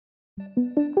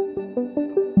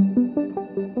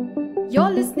You're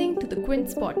listening to the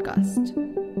Quince podcast.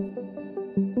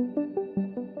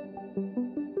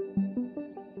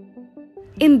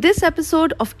 In this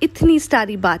episode of Itni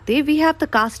Starry Baatein, we have the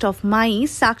cast of Mai,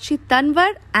 Sakshi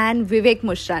Tanwar and Vivek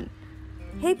Mushran.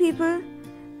 Hey people,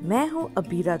 मैं हूँ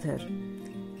Abira Dhar.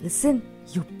 Listen,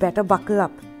 you better buckle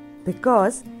up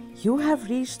because you have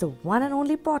reached the one and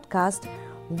only podcast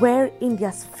where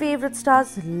India's favorite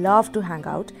stars love to hang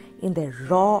out in their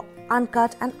raw,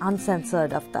 uncut and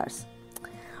uncensored avatars.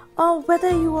 Whether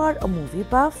you are a movie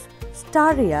buff,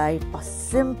 starry-eyed or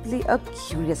simply a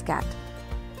curious cat,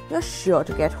 you're sure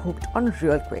to get hooked on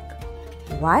real quick.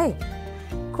 Why?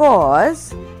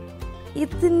 Cause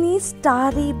Itni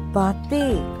Starry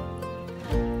Baatein.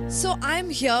 So I'm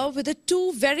here with the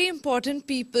two very important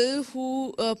people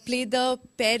who play the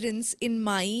parents in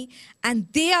Mai, and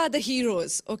they are the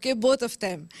heroes, okay, both of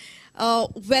them.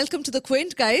 Welcome to the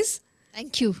Quint, guys.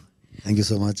 Thank you. Thank you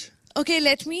so much. Okay,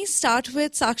 let me start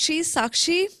with Sakshi.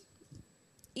 Sakshi,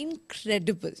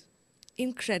 incredible.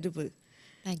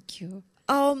 Thank you.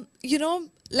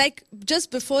 Like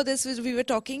just before this, we were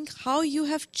talking how you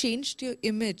have changed your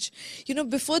image.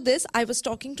 Before this, I was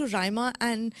talking to Raima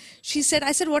and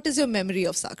I said, what is your memory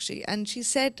of Sakshi? And she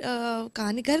said,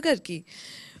 Kahani Ghar Ghar Ki.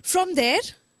 From there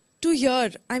to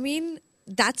here, I mean,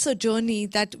 that's a journey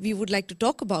that we would like to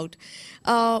talk about.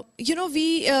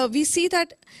 We see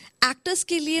that actors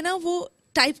के लिए ना वो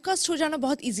typecast हो जाना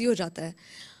बहुत easy हो जाता है.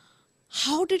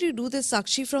 How did you do this,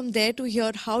 Sakshi, from there to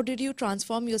here? How did you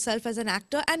transform yourself as an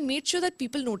actor and made sure that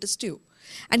people noticed you?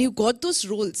 And you got those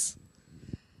roles?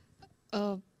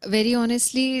 Very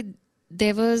honestly,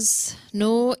 there was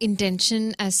no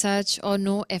intention as such or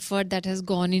no effort that has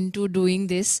gone into doing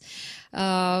this.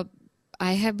 I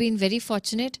have been very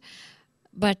fortunate.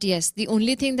 But yes, the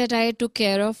only thing that I took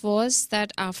care of was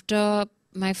that after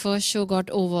my first show got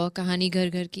over, Kahani Ghar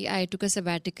Ghar Ki, I took a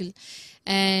sabbatical.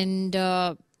 And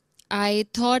I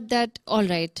thought that, all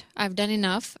right, I've done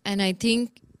enough, and I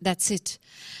think that's it.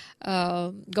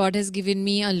 God has given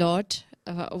me a lot.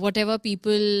 Whatever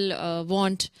people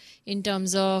want in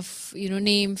terms of,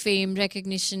 name, fame,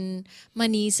 recognition,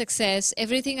 money, success,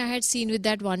 everything I had seen with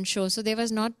that one show. So there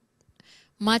was not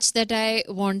much that I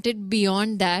wanted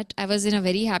beyond that. I was in a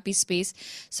very happy space.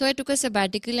 So I took a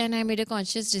sabbatical and I made a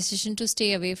conscious decision to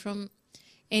stay away from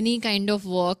any kind of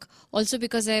work. Also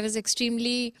because I was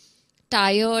extremely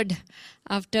tired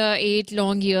after 8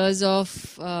 long years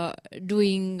of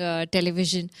doing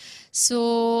television.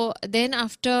 So then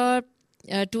after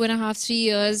 2.5, 3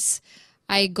 years,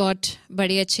 I got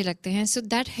Bade Achhe Lagte Hain. So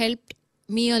that helped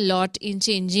me a lot in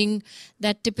changing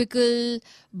that typical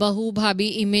Bahu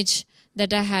Bhabhi image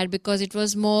that I had, because it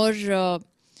was more relatable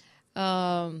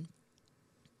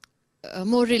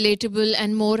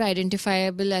and more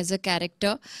identifiable as a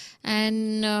character.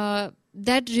 And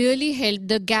that really helped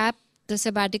the gap, the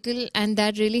sabbatical, and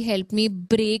that really helped me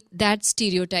break that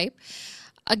stereotype.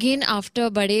 Again, after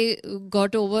Bade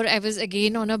got over, I was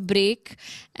again on a break,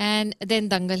 and then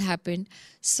Dangal happened.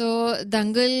 So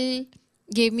Dangal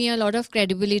gave me a lot of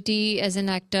credibility as an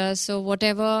actor. So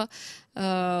whoever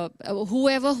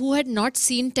who had not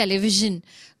seen television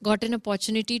got an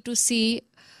opportunity to see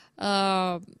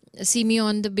me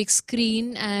on the big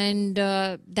screen, and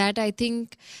that I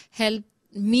think helped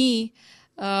me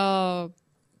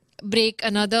break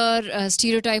another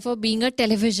stereotype of being a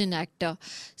television actor.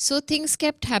 So things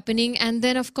kept happening, and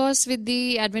then of course with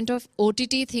the advent of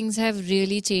OTT, things have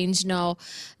really changed now.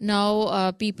 Now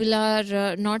people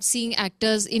are not seeing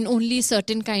actors in only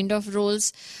certain kind of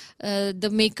roles.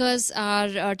 The makers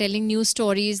are telling new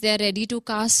stories. They are ready to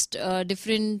cast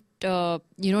different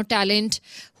talent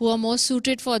who are more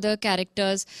suited for the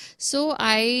characters. So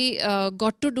I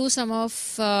got to do some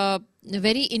of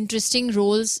very interesting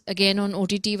roles again on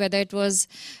OTT, whether it was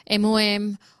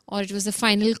MOM or it was The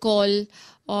Final Call,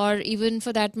 or even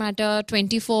for that matter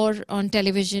 24 on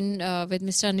television with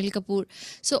Mr. Anil Kapoor.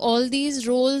 So all these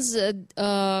roles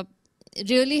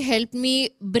really helped me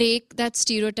break that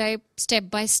stereotype step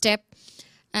by step,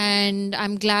 and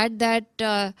I'm glad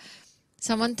that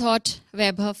someone thought,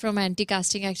 Vaibhav from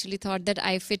Anti-Casting actually thought that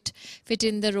I fit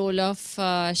in the role of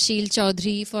Sheel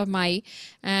Chaudhary for Mai,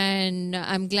 and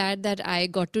I'm glad that I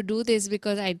got to do this,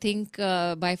 because I think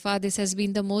by far this has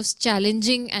been the most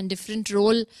challenging and different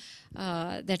role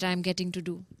that I'm getting to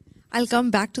do. I'll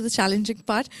come back to the challenging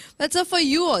part. But for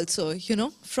you also,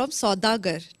 from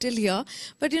Saudagar till here.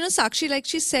 But, Sakshi, like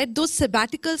she said, those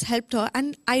sabbaticals helped her.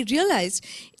 And I realized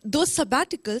those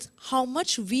sabbaticals, how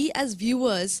much we as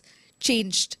viewers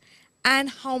changed and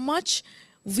how much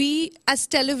we as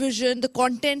television, the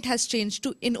content has changed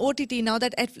to in OTT now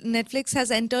that Netflix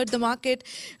has entered the market.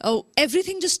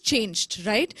 Everything just changed,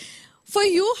 right? For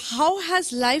you, how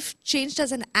has life changed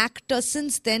as an actor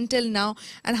since then till now,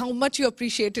 and how much you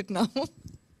appreciate it now?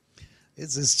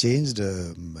 It's changed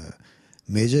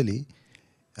majorly.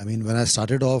 I mean, when I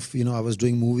started off, I was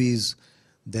doing movies.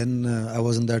 Then I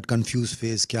was in that confused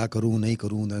phase. Kya karoon, nahi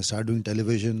karoon. Then I started doing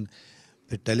television.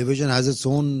 But television has its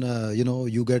own,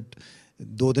 you get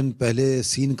 2 दिन पहले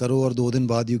scene करो और 2 दिन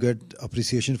बाद you get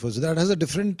appreciation for. So that has a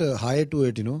different high to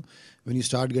it, When you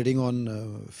start getting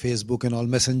on Facebook and all,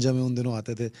 Messenger में उन दिनों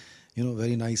आते थे,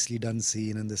 very nicely done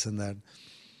scene and this and that.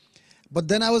 But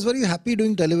then I was very happy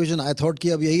doing television. I thought कि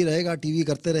अब यही रहेगा, TV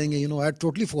करते रहेंगे. I had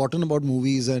totally forgotten about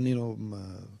movies and,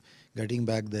 getting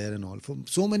back there and all for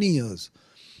so many years.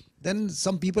 Then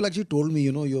some people actually told me,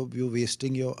 you're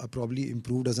wasting probably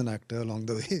improved as an actor along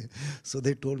the way. So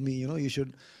they told me, you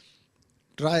should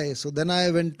try. So then I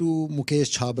went to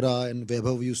Mukesh Chhabra and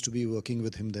Vaibhav used to be working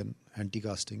with him then,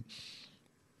 anti-casting.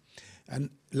 And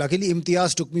luckily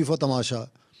Imtiaz took me for Tamasha.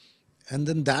 And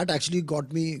then that actually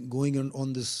got me going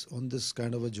on this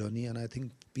kind of a journey. And I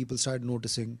think people started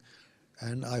noticing.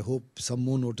 And I hope some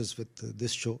more notice with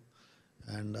this show.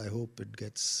 And I hope it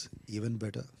gets even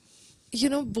better.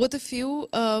 Both of you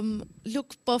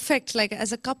look perfect, like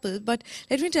as a couple. But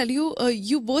let me tell you,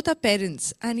 you both are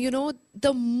parents. And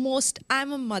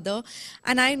I'm a mother.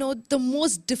 And I know the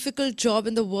most difficult job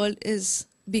in the world is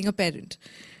being a parent.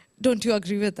 Don't you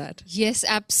agree with that? Yes,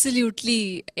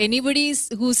 absolutely. Anybody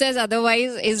who says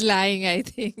otherwise is lying, I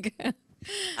think.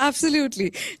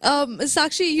 Absolutely.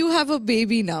 Sakshi, you have a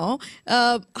baby now.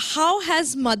 How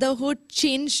has motherhood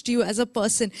changed you as a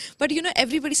person? But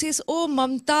everybody says, oh,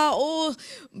 Mamta, oh,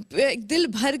 dil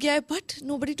bhar gaya hai, but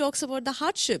nobody talks about the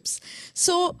hardships.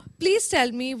 So please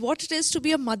tell me what it is to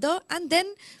be a mother, and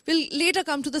then we'll later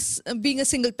come to this being a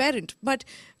single parent. But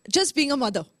just being a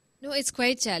mother. No, it's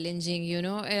quite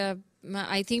challenging,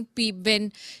 I think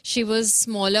when she was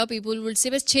smaller, people would say,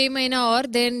 "Bas 6 mahina aur,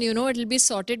 then it'll be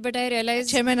sorted." But I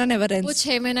realized 6 mahina never ends. वो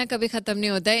 6 महीना कभी खत्म नहीं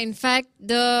होता है. In fact,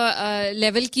 the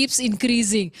level keeps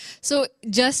increasing. So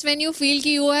just when you feel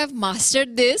कि you have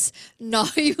mastered this, now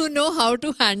you know how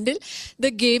to handle. The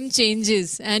game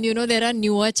changes, and there are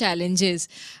newer challenges.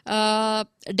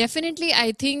 Definitely,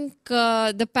 I think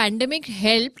the pandemic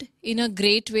helped in a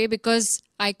great way because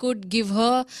I could give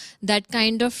her that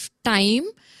kind of time.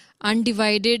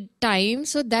 Undivided time.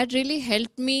 So that really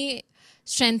helped me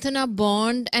strengthen our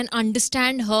bond and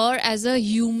understand her as a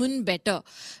human better.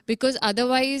 Because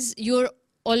otherwise you're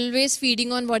always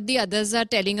feeding on what the others are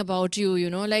telling about you,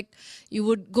 like you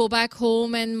would go back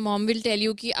home and mom will tell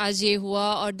you ki aaj ye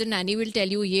hua, or the nanny will tell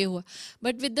you ye hua.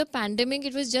 But with the pandemic,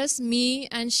 it was just me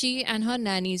and she and her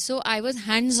nanny. So I was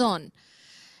hands-on.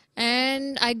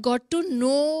 And I got to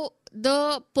know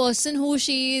the person who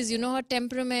she is, her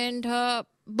temperament, her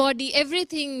body,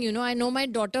 everything. I know my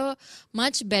daughter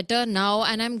much better now,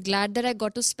 and I'm glad that I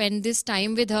got to spend this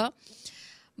time with her.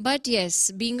 But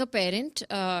yes, being a parent,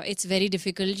 it's very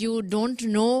difficult. You don't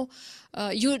know,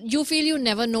 you feel you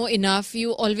never know enough.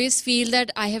 You always feel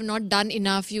that I have not done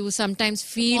enough. You sometimes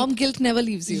feel... Mom guilt never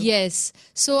leaves you. Yes.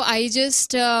 So I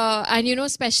just, and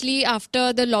especially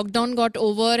after the lockdown got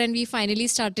over and we finally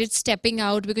started stepping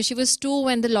out, because she was 2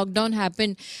 when the lockdown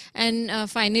happened. And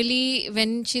finally,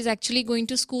 when she's actually going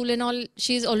to school and all,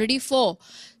 she's already 4.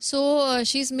 So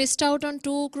she's missed out on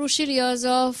 2 crucial years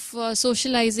of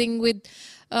socializing with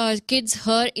kids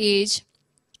her age.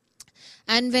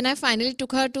 And when I finally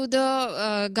took her to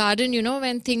the garden,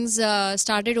 when things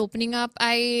started opening up,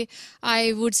 I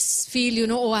would feel,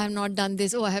 oh, I have not done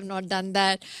this, oh, I have not done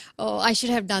that, oh, I should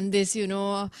have done this,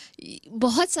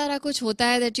 बहुत सारा कुछ होता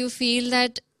है that you feel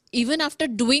that even after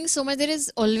doing so much, there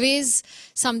is always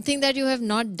something that you have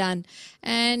not done.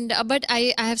 And but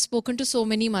I have spoken to so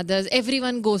many mothers.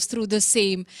 Everyone goes through the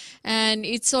same. And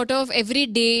it's sort of every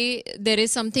day there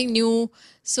is something new.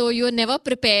 So you're never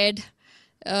prepared.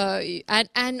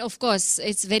 And of course,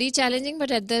 it's very challenging,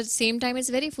 but at the same time, it's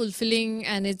very fulfilling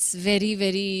and it's very,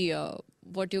 very,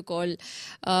 what you call,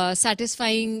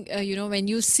 satisfying, when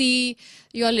you see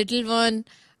your little one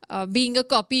being a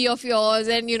copy of yours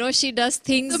and, she does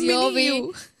things the your way.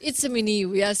 You. It's a mini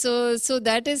you, yeah. So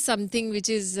that is something which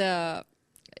is,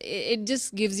 it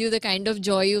just gives you the kind of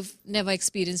joy you've never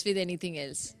experienced with anything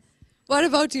else. What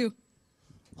about you?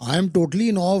 I am totally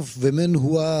in awe of women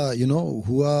who are,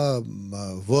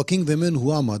 working women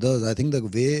who are mothers. I think the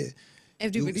way...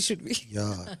 Everybody should be.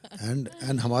 Yeah. And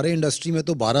हमारे industry में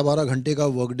तो 12-12 घंटे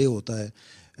का work day होता है.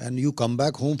 And you come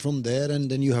back home from there and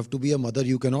then you have to be a mother.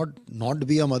 You cannot not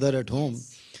be a mother at home.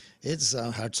 It's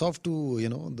hats off to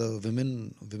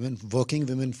the working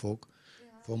women folk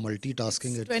for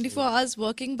multitasking. It's 24 hours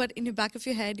working, but in the back of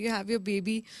your head, you have your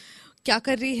baby. क्या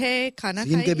कर रही है खाना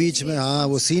scene के बीच में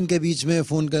वो scene के बीच में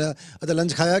फोन करा अच्छा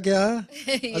लंच खाया क्या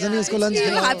अच्छा नहीं उसको lunch It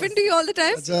will happen to you all the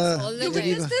time. अच्छा You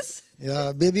witness this?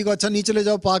 या बेबी को अच्छा नीचे ले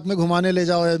जाओ पार्क में घुमाने ले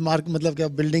जाओ मार्क मतलब क्या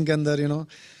बिल्डिंग के अंदर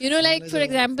like for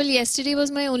example, yesterday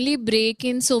was my only break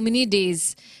in so many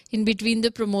days in between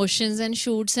the promotions and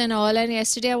shoots and all. And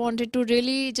yesterday I wanted to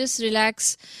really just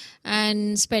relax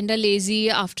and spend a lazy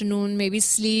afternoon, maybe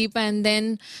sleep. And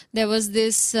then there was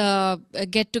this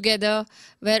get together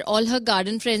where all her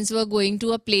garden friends were going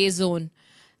to a play zone.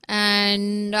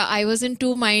 And I was in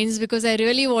two minds because I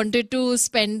really wanted to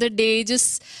spend the day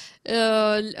just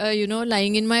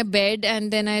lying in my bed.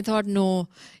 And then I thought, no,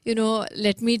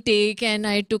 let me take, and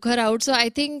I took her out. So I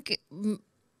think,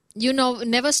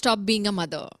 never stop being a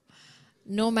mother.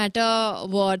 No matter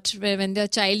what, when the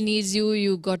child needs you,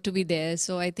 you got to be there.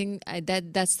 So I think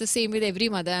that's the same with every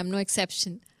mother. I'm no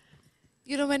exception.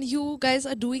 When you guys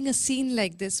are doing a scene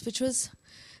like this, which was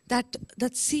that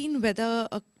scene where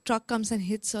a truck comes and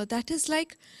hits her, that is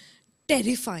like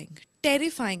terrifying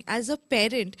as a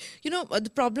parent.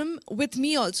 The problem with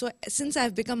me also, since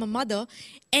I've become a mother,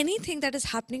 anything that is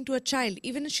happening to a child,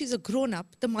 even if she's a grown up,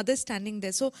 the mother is standing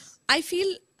there. So I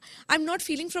feel I'm not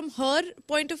feeling from her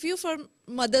point of view, from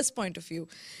mother's point of view,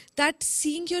 that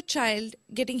seeing your child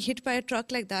getting hit by a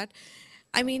truck like that,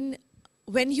 I mean,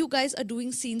 when you guys are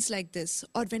doing scenes like this,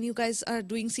 or when you guys are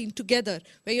doing scene together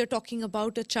where you're talking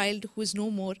about a child who is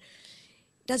no more,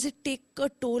 does it take a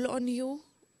toll on you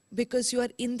because you are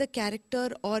in the character,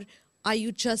 or are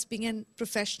you just being a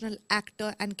professional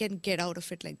actor and can get out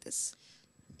of it like this?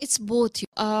 It's both.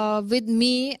 With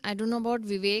me, I don't know about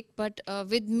Vivek, but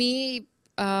with me,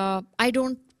 I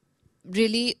don't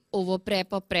really over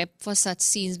prep or prep for such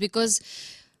scenes, because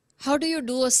how do you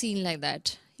do a scene like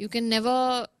that? You can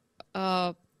never,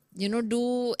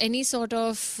 do any sort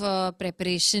of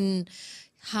preparation.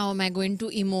 How am I going to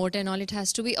emote and all? It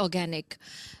has to be organic.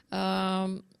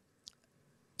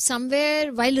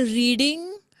 Somewhere while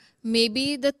reading,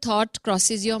 maybe the thought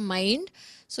crosses your mind.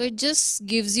 So it just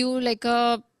gives you like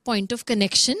a point of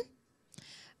connection.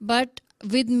 But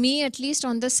with me, at least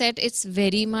on the set, it's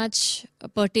very much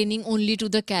pertaining only to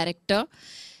the character.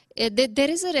 There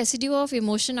is a residue of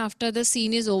emotion after the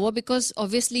scene is over, because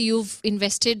obviously you've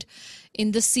invested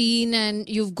in the scene and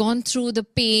you've gone through the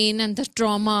pain and the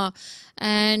trauma,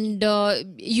 and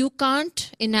you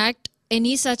can't enact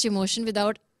any such emotion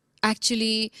without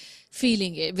actually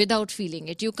feeling it. Without feeling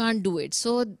it, you can't do it.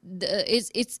 So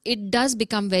it does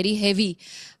become very heavy.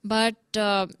 But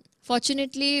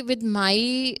fortunately, with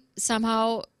my,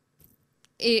 somehow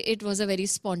it was a very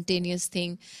spontaneous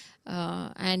thing,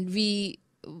 and we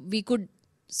could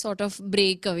sort of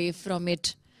break away from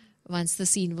it once the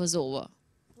scene was over.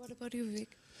 What about you, Vivek?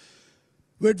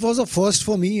 Well, it was a first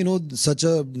for me, such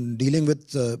a dealing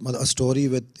with a story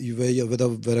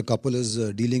where a couple is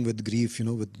dealing with grief,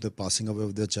 with the passing away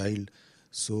of their child.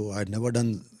 So I'd never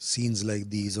done scenes like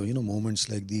these, or moments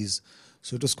like these.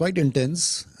 So it was quite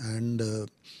intense. And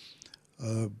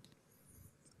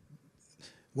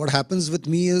what happens with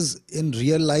me is, in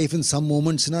real life, in some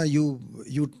moments,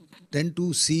 you tend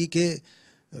to see कि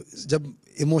जब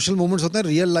emotional moments होते हैं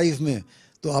real life में,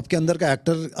 तो आपके अंदर का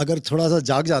actor अगर थोड़ा सा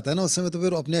जाग जाता है ना उस समय, तो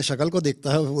फिर अपने शक्ल को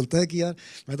देखता है, बोलता है कि यार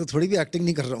मैं तो थोड़ी भी एक्टिंग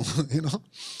नहीं कर रहा हूँ.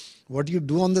 What you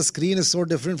do on the screen is so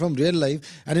different from real life.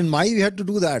 And in my, we had to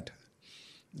do that.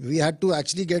 We had to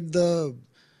actually get the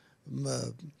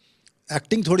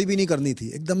acting थोड़ी भी नहीं करनी थी,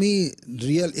 एकदम ही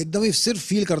रियल, एकदम ही सिर्फ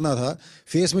फील करना था.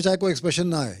 फेस में चाहे कोई एक्सप्रेशन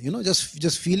ना आए,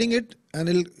 just feeling it and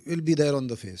it'll be there on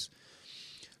the face.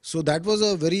 So that was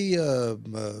a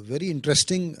very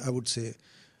interesting, I would say,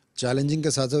 challenging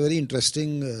के साथ a very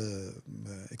interesting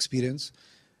experience,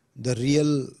 the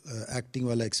real acting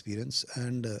वाला experience.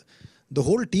 And the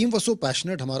whole team was so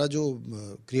passionate. हमारा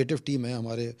जो creative team है,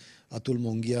 हमारे Atul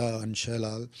Mongia and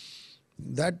Sheel,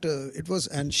 that it was,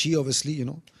 and she obviously,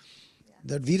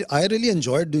 that I really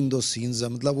enjoyed doing those scenes.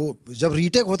 मतलब वो जब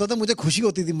retake होता था मुझे खुशी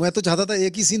होती थी. मैं तो चाहता था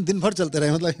एक ही scene दिन भर चलते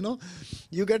रहे. मतलब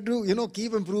you get to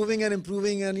keep improving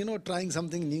and trying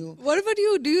something new. What about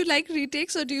you? Do you like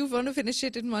retakes, or do you want to finish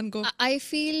it in one go? I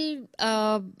feel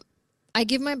I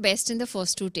give my best in the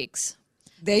first 2 takes.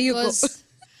 There you go.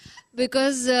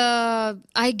 Because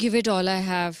I give it all I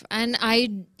have, and I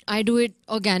do it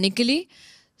organically.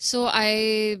 So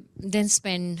I then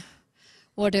spend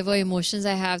whatever emotions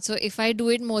I have. So if I do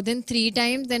it more than 3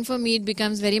 times, then for me it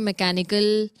becomes very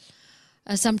mechanical.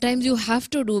 Sometimes you have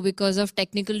to do, because of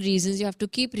technical reasons, you have to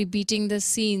keep repeating the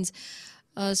scenes.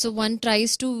 So one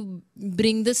tries to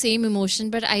bring the same emotion,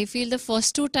 but I feel the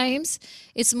first two times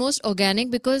it's most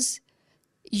organic because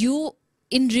you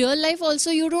in real life also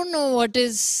you don't know what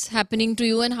is happening to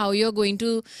you and how you're going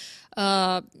to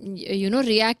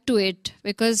react to it,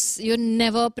 because you're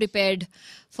never prepared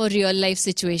for real life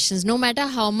situations. No matter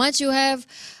how much you have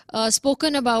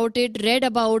spoken about it, read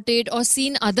about it, or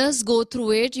seen others go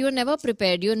through it, you're never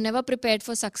prepared. You're never prepared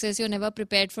for success. You're never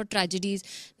prepared for tragedies.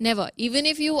 Never. Even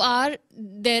if you are,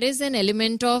 there is an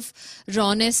element of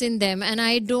rawness in them, and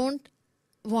I don't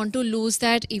want to lose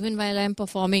that even while I'm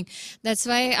performing. That's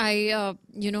why I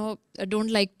don't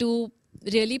like to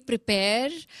really prepare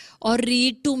or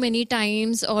read too many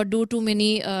times or do too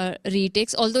many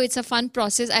retakes. Although it's a fun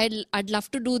process, I'd love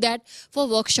to do that for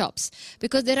workshops,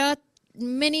 because there are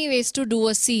many ways to do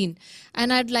a scene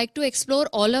and I'd like to explore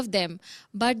all of them.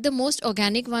 But the most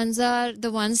organic ones are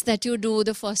the ones that you do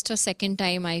the first or second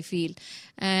time, I feel.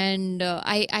 And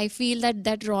I feel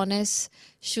that rawness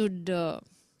should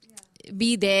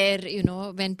be there,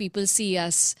 when people see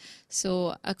us.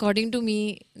 So according to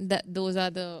me, those are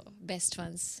the best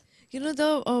ones.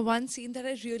 The one scene that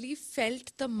I really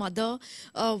felt the mother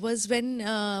was when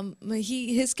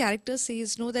his character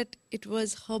says that it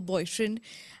was her boyfriend,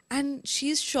 and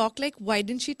she's shocked, like, why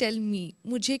didn't she tell me?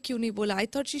 Mujhe kyun nahi bola? I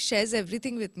thought she shares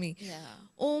everything with me. Yeah.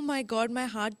 Oh my God, my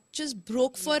heart just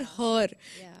broke for her.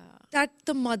 Yeah. That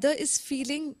the mother is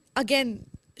feeling, again,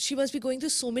 she must be going through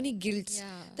so many guilts. Yeah.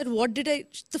 That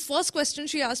the first question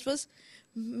she asked was,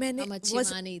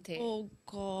 oh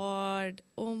God,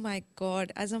 oh my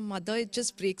God. As a mother, it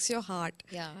just breaks your heart.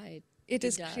 Yeah, It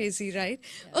is does. crazy, right?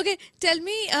 Yeah. Okay, tell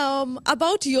me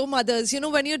about your mothers.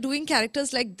 When you're doing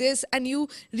characters like this and you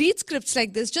read scripts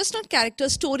like this, just not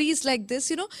characters, stories like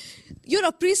this, your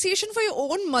appreciation for your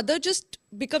own mother just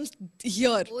becomes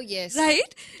here. Oh, yes.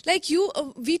 Right? Like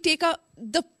we take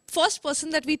the first person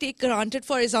that we take granted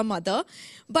for is our mother.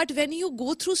 But when you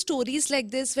go through stories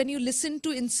like this, when you listen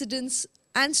to incidents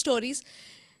and stories,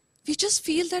 we just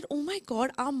feel that, oh my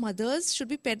God, our mothers should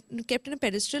be kept in a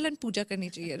pedestal and puja karni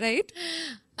chahiye, right?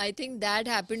 I think that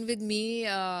happened with me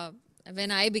when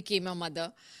I became a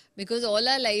mother, because all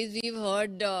our lives we've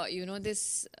heard,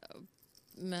 this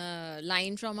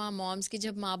line from our moms ki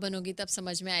jab maa banogi tab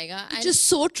samajh mein aayega. Which is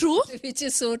so true. Which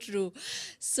is so true.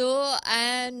 So,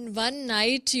 and one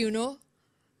night,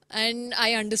 and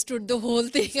I understood the whole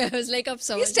thing. I was like, ab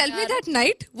samajh Please tell me that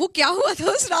night. Wo kya hua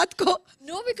tha us raat ko?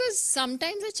 No, because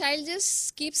sometimes the child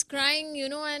just keeps crying,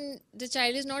 and the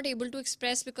child is not able to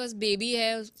express because baby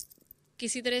hai,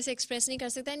 kisi tarah se express nahi kar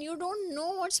sakta, and you don't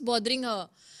know what's bothering her.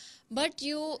 But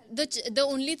the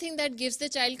only thing that gives the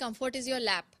child comfort is your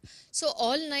lap. So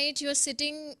all night you're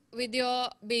sitting with your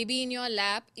baby in your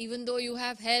lap, even though you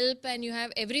have help and you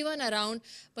have everyone around,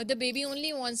 but the baby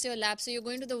only wants your lap. So you're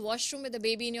going to the washroom with the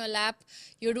baby in your lap.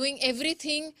 You're doing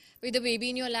everything with the baby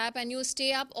in your lap, and you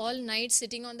stay up all night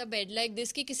sitting on the bed like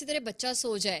this ki kisi tarah bachcha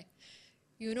so jaye.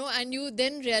 And you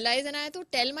then realize, and I had to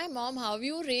tell my mom, how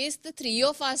you raised the three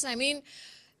of us. I mean,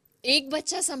 एक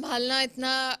बच्चा संभालना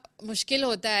इतना मुश्किल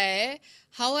होता है.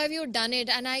 How have you done it?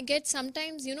 And I get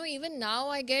sometimes, even now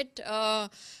I get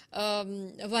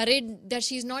worried that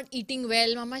she's not eating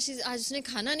well. Mama, आज उसने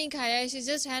खाना नहीं खाया है. She's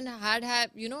just had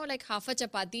like half a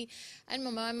chapati. And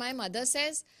my mother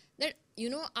says that,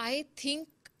 I think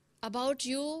about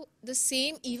you the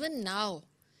same even now.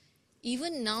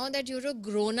 Even now that you're a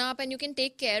grown up and you can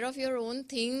take care of your own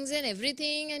things and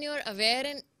everything, and you're aware,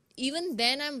 and even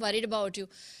then I'm worried about you.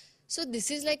 So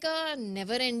this is like a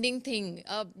never-ending thing.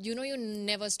 You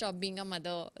never stop being a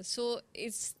mother. So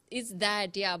it's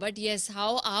that, yeah. But yes,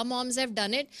 how our moms have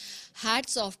done it,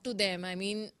 hats off to them. I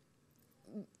mean,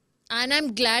 and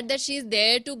I'm glad that she's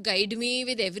there to guide me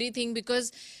with everything,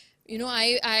 because,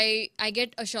 I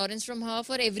get assurance from her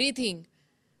for everything.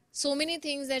 So many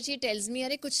things that she tells me,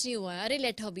 "Arey kuch nahi hua, arey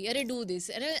let her be, arey do this,"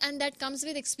 and that comes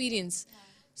with experience.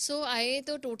 So I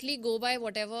totally go by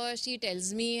whatever she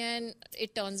tells me, and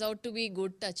it turns out to be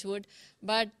good, touch wood.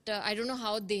 But I don't know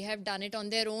how they have done it on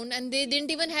their own, and they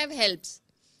didn't even have helps.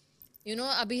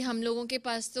 अभी हम लोगों के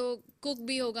पास तो cook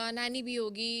भी होगा, नानी भी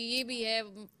होगी, ये भी है,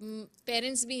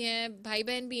 parents भी हैं, भाई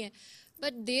बहन भी हैं.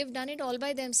 But they've done it all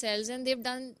by themselves, and they've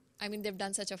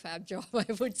done such a fab job, I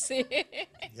would say.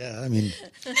 Yeah, I mean,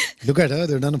 look at her,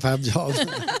 they've done a fab job.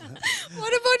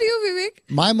 What about you, Vivek?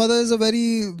 My mother is a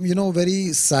very,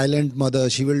 very silent mother.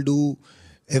 She will do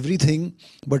everything,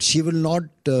 but she will not,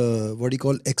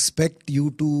 expect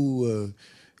you to,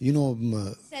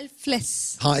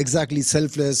 Selfless. Exactly,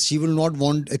 selfless. She will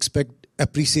not expect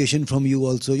appreciation from you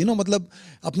also. मतलब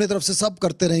अपने तरफ से सब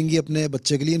करते रहेंगी अपने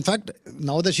बच्चे के लिए. In fact,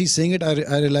 now that she's saying it, I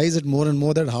realize it more and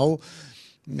more that how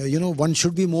one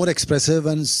should be more expressive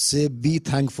and say, be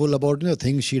thankful about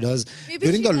things she does. Maybe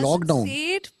During she the doesn't lockdown.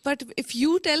 say it, but if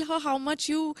you tell her how much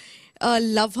you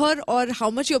love her or how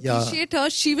much you Yeah. appreciate her,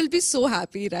 she will be so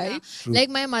happy, right? Like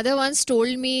my mother once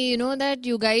told me, that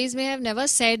you guys may have never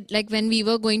said, like when we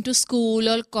were going to school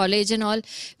or college and all,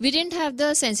 we didn't have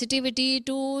the sensitivity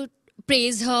to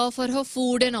praise her for her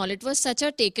food and all. It was such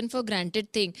a taken for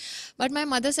granted thing. But my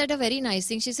mother said a very nice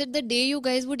thing. She said the day you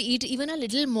guys would eat even a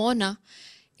little more,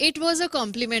 it was a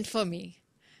compliment for me.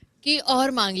 Ki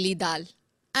aur mang li dal.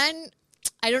 And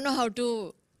I don't know how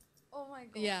to... Oh my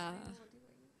God. Yeah.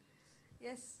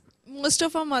 Yes. Most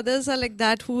of our mothers are like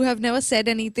that, who have never said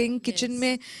anything. Kitchen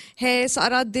mein hai,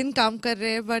 sara din kaam kar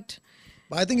rahe hai, but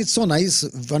I think it's so nice.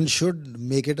 One should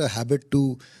make it a habit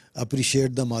to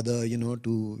appreciate the mother,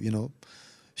 to,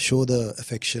 show the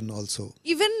affection also.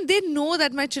 even they know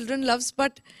that my children loves,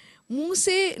 but मुंह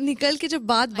से निकल के जब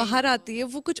बात बाहर आती है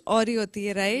वो कुछ और ही होती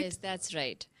है, right? Yes, that's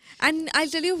right. And I'll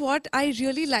tell you what I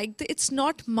really like. It's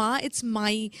not ma, it's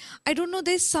mai. I don't know.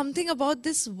 There's something about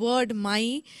this word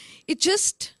mai. It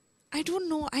just, I don't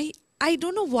know. I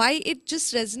don't know why it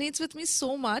just resonates with me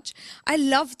so much. I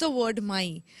love the word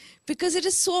mai because it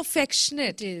is so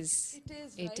affectionate. It is.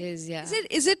 It is, yeah.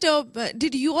 Is it?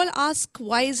 Did you all ask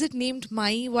why is it named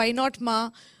mai? Why not ma?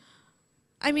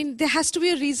 I mean, there has to be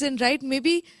a reason, right?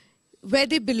 Maybe where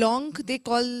they belong, they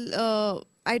call.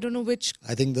 I don't know which.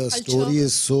 I think the culture. story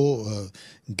is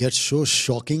gets so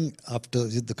shocking after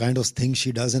the kind of thing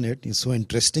she does in it. It's so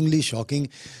interestingly shocking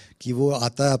कि वो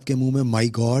आता है आपके मुंह में my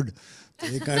God. So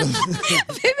it kind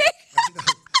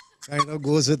of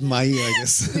goes with my, I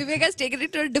guess. Vivek has taken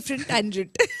it to a different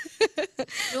tangent.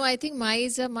 No, I think Mai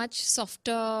is a much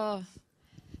softer,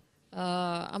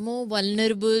 a more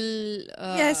vulnerable.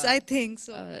 Yes, I think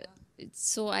so.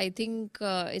 So I think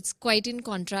it's quite in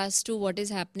contrast to what is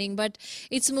happening, but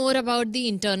it's more about the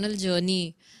internal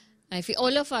journey. I feel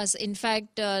all of us, in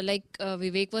fact, like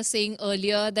Vivek was saying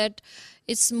earlier, that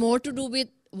it's more to do with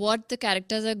what the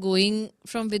characters are going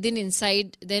from within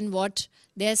inside than what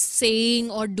they're saying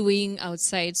or doing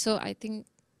outside. So I think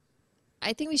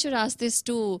we should ask this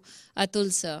to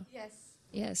Atul sir.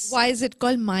 Yes. Why is it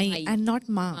called Mai Mai. and not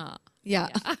Ma? Yeah.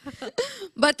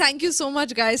 But thank you so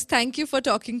much, guys. Thank you for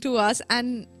talking to us,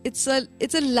 and it's a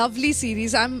lovely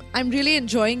series. I'm really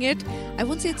enjoying it. I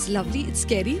won't say it's lovely, it's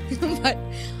scary, but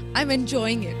I'm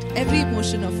enjoying it. Every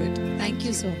emotion of it. Thank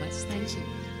you so much. Thank you.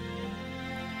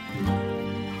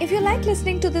 If you like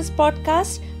listening to this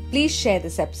podcast, please share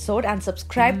this episode and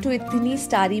subscribe to Itni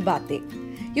Starry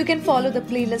Baatein. You can follow the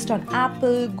playlist on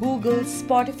Apple, Google,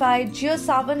 Spotify,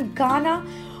 JioSaavn, Gaana,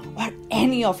 or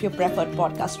any of your preferred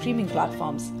podcast streaming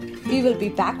platforms. We will be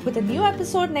back with a new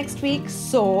episode next week,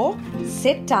 so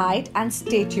sit tight and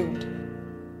stay tuned.